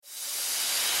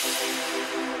In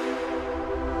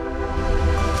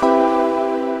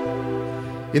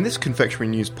this Confectionery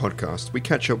News podcast, we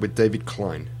catch up with David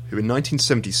Klein, who in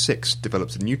 1976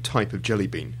 developed a new type of jelly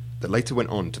bean that later went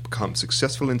on to become a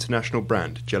successful international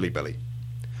brand, Jelly Belly.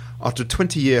 After a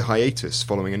 20-year hiatus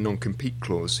following a non-compete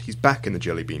clause, he's back in the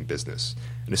jelly bean business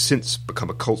and has since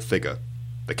become a cult figure,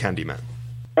 the Candyman.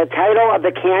 The title of the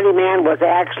Candyman was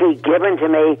actually given to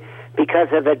me because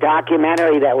of the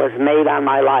documentary that was made on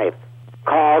my life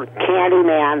called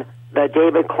Candyman, the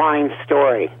David Klein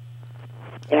Story.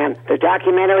 And the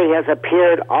documentary has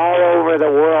appeared all over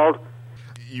the world.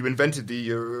 You invented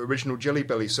the original Jelly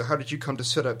Belly, so how did you come to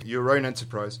set up your own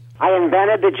enterprise? I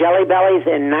invented the Jelly Bellies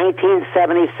in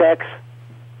 1976,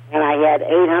 and I had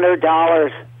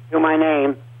 $800 to my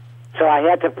name, so I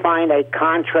had to find a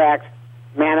contract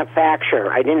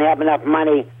manufacturer. I didn't have enough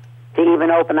money to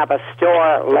even open up a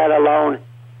store, let alone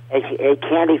a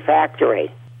candy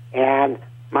factory. And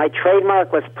my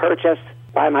trademark was purchased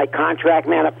by my contract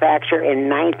manufacturer in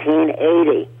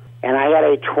 1980, and I had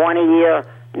a 20-year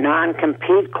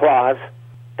non-compete clause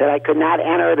that I could not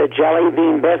enter the jelly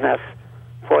bean business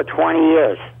for 20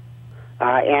 years.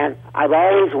 And I've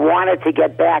always wanted to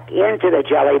get back into the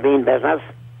jelly bean business,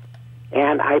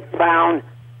 and I found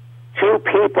two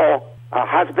people, a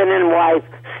husband and wife,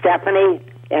 Stephanie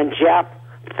and Jeff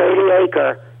 30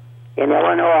 Acre in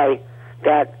Illinois,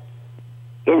 that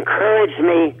encouraged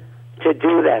me to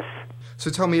do this. So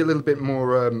tell me a little bit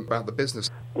more about the business.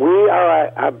 We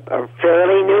are a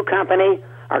fairly new company.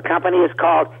 Our company is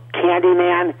called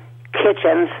Candyman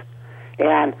Kitchens,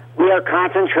 and we are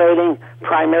concentrating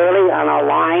primarily on a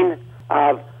line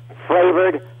of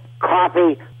flavored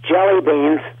coffee jelly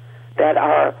beans that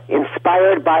are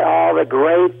inspired by all the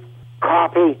great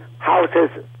coffee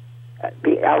houses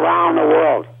around the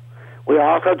world. We're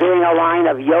also doing a line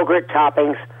of yogurt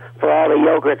toppings for all the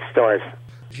yogurt stores.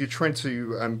 You're trying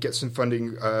to get some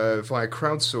funding via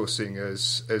crowdsourcing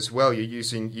as well. You're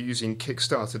using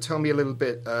Kickstarter. Tell me a little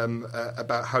bit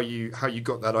about how you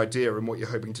got that idea and what you're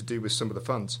hoping to do with some of the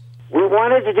funds. We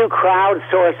wanted to do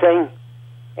crowdsourcing,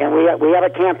 and we have a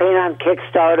campaign on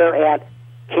Kickstarter at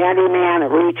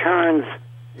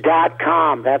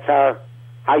CandymanReturns.com. That's how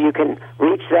you can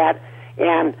reach that.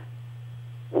 And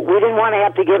we didn't want to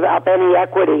have to give up any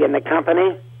equity in the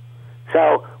company.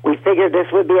 So we figured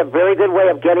this would be a very good way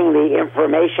of getting the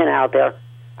information out there.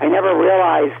 I never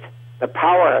realized the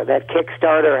power that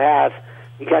Kickstarter has,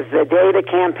 because the day the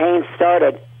campaign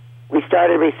started, we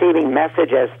started receiving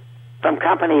messages from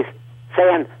companies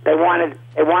saying they wanted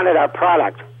our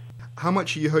product. How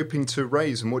much are you hoping to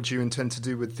raise, and what do you intend to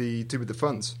do with the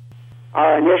funds?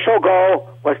 Our initial goal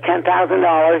was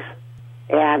 $10,000,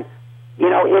 and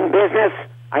in business,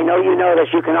 I know you know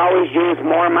this, you can always use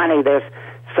more money. There's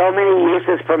so many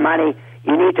uses for money.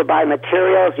 You need to buy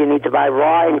materials. You need to buy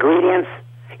raw ingredients.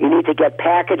 You need to get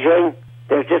packaging.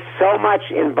 There's just so much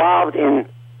involved in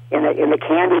the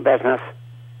candy business,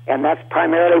 and that's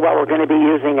primarily what we're going to be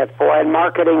using it for, and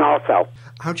marketing also.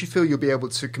 How do you feel you'll be able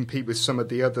to compete with some of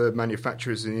the other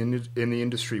manufacturers in the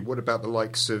industry? What about the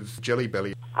likes of Jelly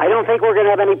Belly? I don't think we're going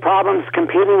to have any problems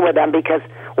competing with them, because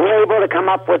we're able to come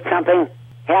up with something,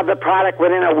 have the product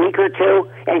within a week or two,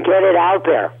 and get it out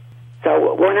there.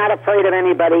 So we're not afraid of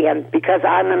anybody, and because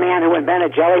I'm the man who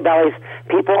invented Jelly Bellies,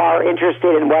 people are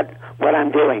interested in what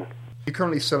I'm doing. You're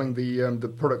currently selling the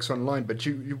products online, but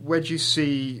where do you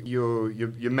see your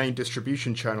main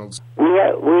distribution channels? We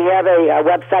have a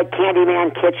website,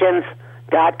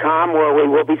 CandymanKitchens.com, where we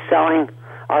will be selling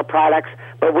our products,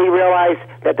 but we realize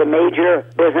that the major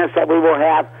business that we will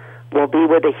have will be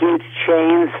with the huge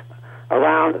chains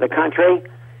around the country,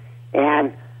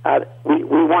 and we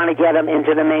want to get them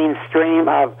into the mainstream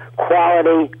of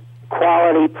quality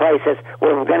prices.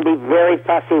 We're going to be very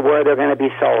fussy where they're going to be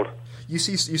sold. You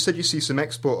said you see some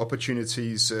export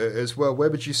opportunities as well. Where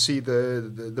would you see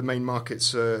the main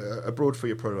markets abroad for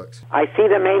your product? I see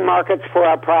the main markets for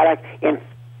our product in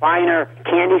finer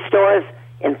candy stores,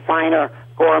 in finer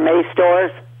gourmet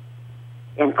stores,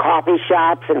 in coffee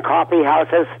shops and coffee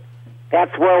houses.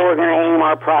 That's where we're going to aim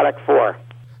our product for.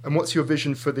 And what's your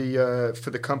vision for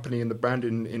the company and the brand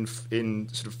in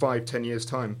sort of 5-10 years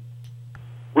time?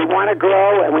 We want to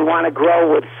grow, and we want to grow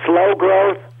with slow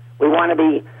growth. We want to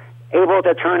be able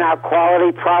to turn out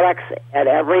quality products at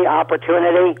every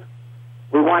opportunity.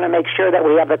 We want to make sure that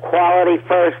we have the quality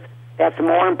first. That's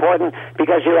more important,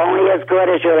 because you're only as good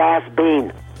as your last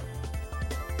bean.